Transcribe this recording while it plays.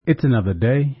It's another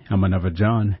day. I'm another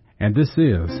John, and this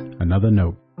is Another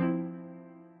Note.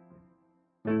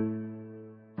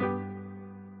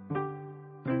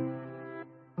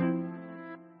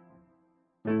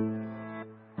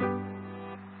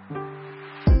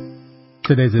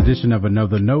 Today's edition of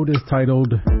Another Note is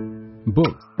titled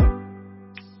Book.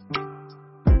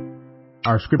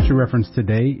 Our scripture reference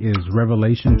today is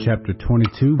Revelation chapter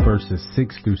 22, verses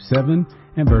 6 through 7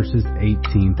 and verses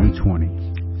 18 through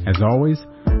 20. As always,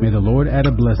 may the Lord add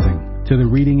a blessing to the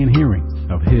reading and hearing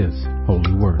of His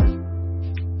holy word.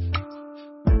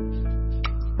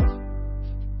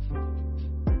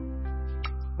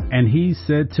 And he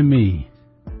said to me,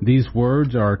 these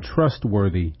words are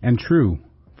trustworthy and true,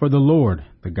 for the Lord,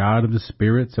 the God of the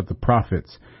spirits of the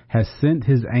prophets, has sent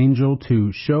his angel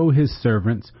to show his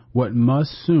servants what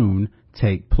must soon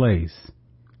take place.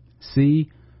 See,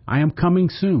 I am coming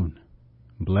soon.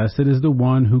 Blessed is the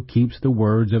one who keeps the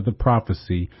words of the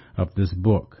prophecy of this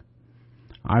book.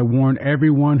 I warn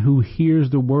everyone who hears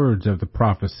the words of the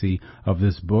prophecy of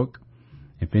this book.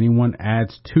 If anyone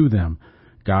adds to them,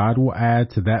 God will add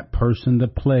to that person the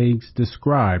plagues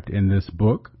described in this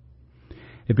book.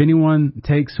 If anyone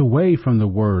takes away from the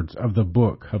words of the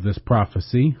book of this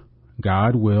prophecy,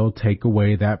 God will take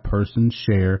away that person's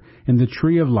share in the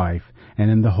tree of life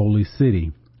and in the holy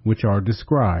city, which are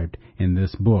described in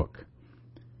this book.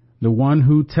 The one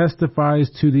who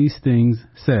testifies to these things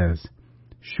says,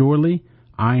 surely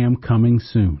I am coming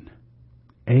soon.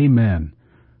 Amen.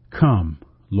 Come,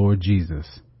 Lord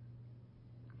Jesus.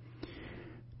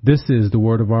 This is the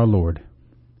word of our Lord.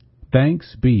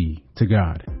 Thanks be to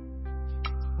God.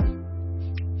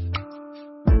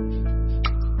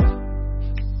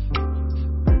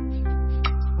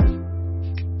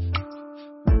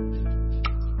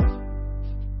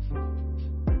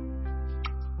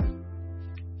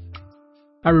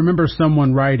 I remember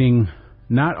someone writing,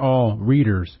 not all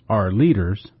readers are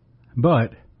leaders,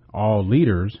 but all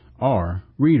leaders are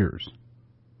readers.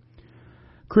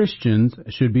 Christians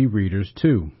should be readers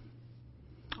too.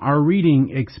 Our reading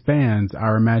expands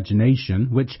our imagination,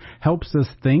 which helps us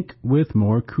think with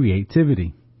more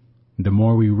creativity. The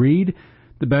more we read,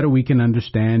 the better we can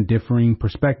understand differing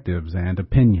perspectives and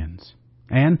opinions.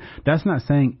 And that's not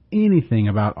saying anything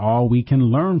about all we can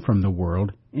learn from the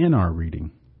world in our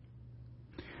reading.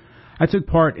 I took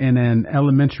part in an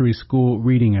elementary school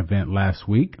reading event last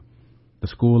week. The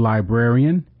school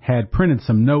librarian had printed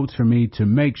some notes for me to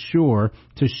make sure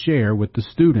to share with the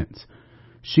students.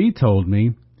 She told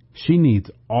me she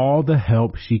needs all the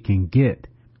help she can get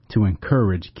to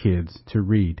encourage kids to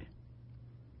read.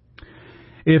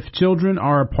 If children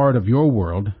are a part of your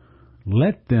world,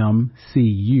 let them see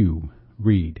you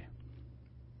read.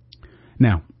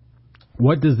 Now,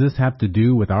 what does this have to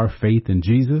do with our faith in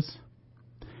Jesus?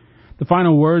 The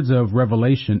final words of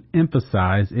Revelation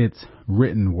emphasize its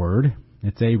written word.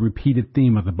 It's a repeated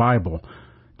theme of the Bible.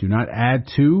 Do not add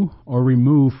to or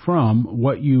remove from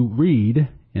what you read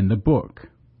in the book.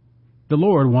 The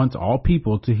Lord wants all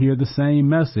people to hear the same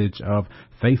message of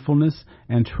faithfulness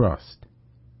and trust.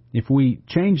 If we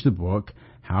change the book,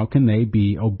 how can they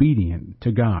be obedient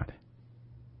to God?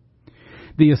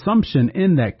 The assumption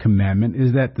in that commandment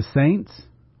is that the saints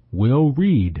will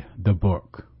read the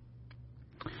book.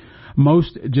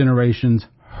 Most generations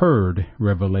heard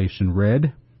Revelation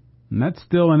read, and that's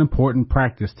still an important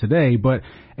practice today, but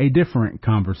a different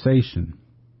conversation.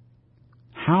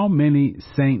 How many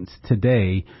saints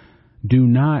today do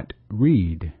not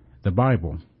read the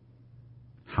Bible?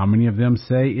 How many of them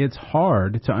say it's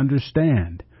hard to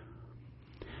understand?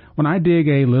 When I dig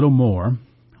a little more,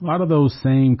 a lot of those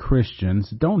same Christians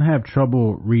don't have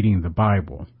trouble reading the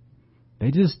Bible.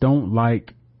 They just don't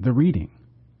like the reading.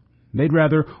 They'd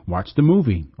rather watch the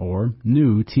movie or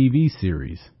new TV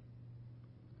series.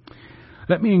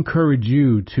 Let me encourage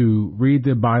you to read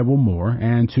the Bible more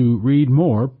and to read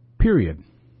more, period.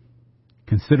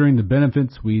 Considering the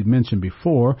benefits we mentioned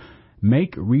before,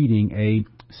 make reading a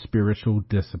spiritual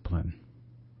discipline.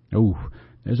 Oh,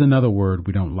 there's another word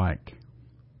we don't like.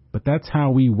 But that's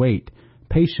how we wait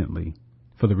patiently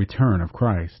for the return of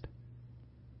Christ.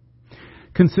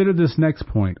 Consider this next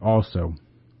point also.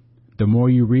 The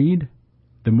more you read,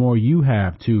 the more you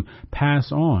have to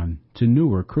pass on to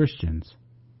newer Christians.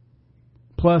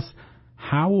 Plus,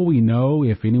 how will we know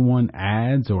if anyone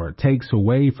adds or takes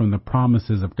away from the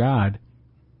promises of God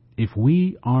if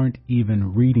we aren't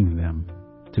even reading them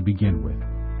to begin with?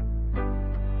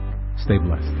 Stay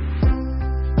blessed.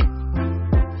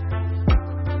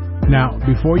 Now,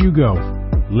 before you go,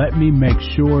 let me make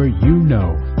sure you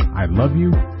know I love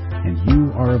you and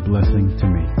you are a blessing to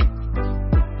me.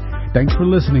 Thanks for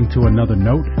listening to Another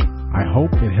Note. I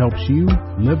hope it helps you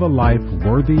live a life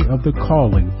worthy of the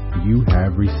calling you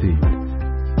have received.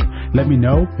 Let me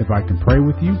know if I can pray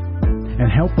with you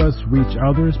and help us reach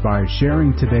others by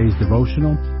sharing today's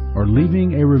devotional or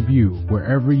leaving a review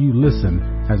wherever you listen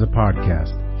as a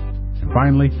podcast. And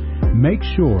finally, make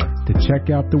sure to check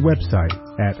out the website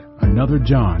at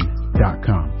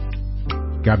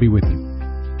anotherjohn.com. God be with you.